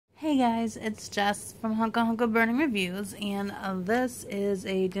Hey guys, it's Jess from Hunka Burning Reviews, and this is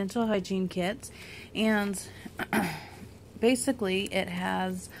a dental hygiene kit, and basically it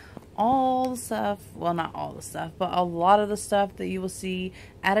has all the stuff, well, not all the stuff, but a lot of the stuff that you will see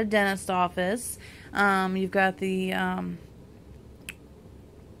at a dentist office. You've got the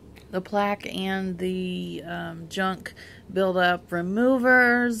plaque and the junk buildup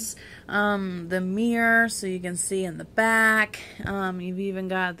removers, the mirror so you can see in the back. You've even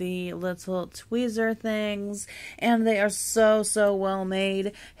got the little tweezer things, and they are so well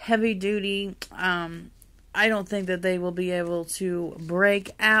made, heavy duty. I don't think that they will be able to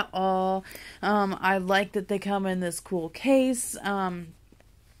break at all. I like that they come in this cool case.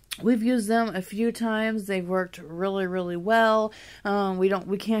 We've used them a few times. They've worked really well.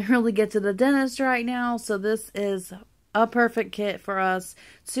 We can't really get to the dentist right now, so this is a perfect kit for us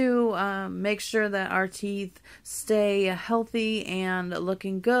to make sure that our teeth stay healthy and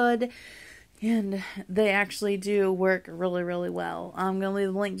looking good. And they actually do work really well. I'm going to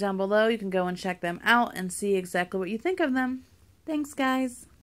leave the link down below. You can go and check them out and see exactly what you think of them. Thanks, guys.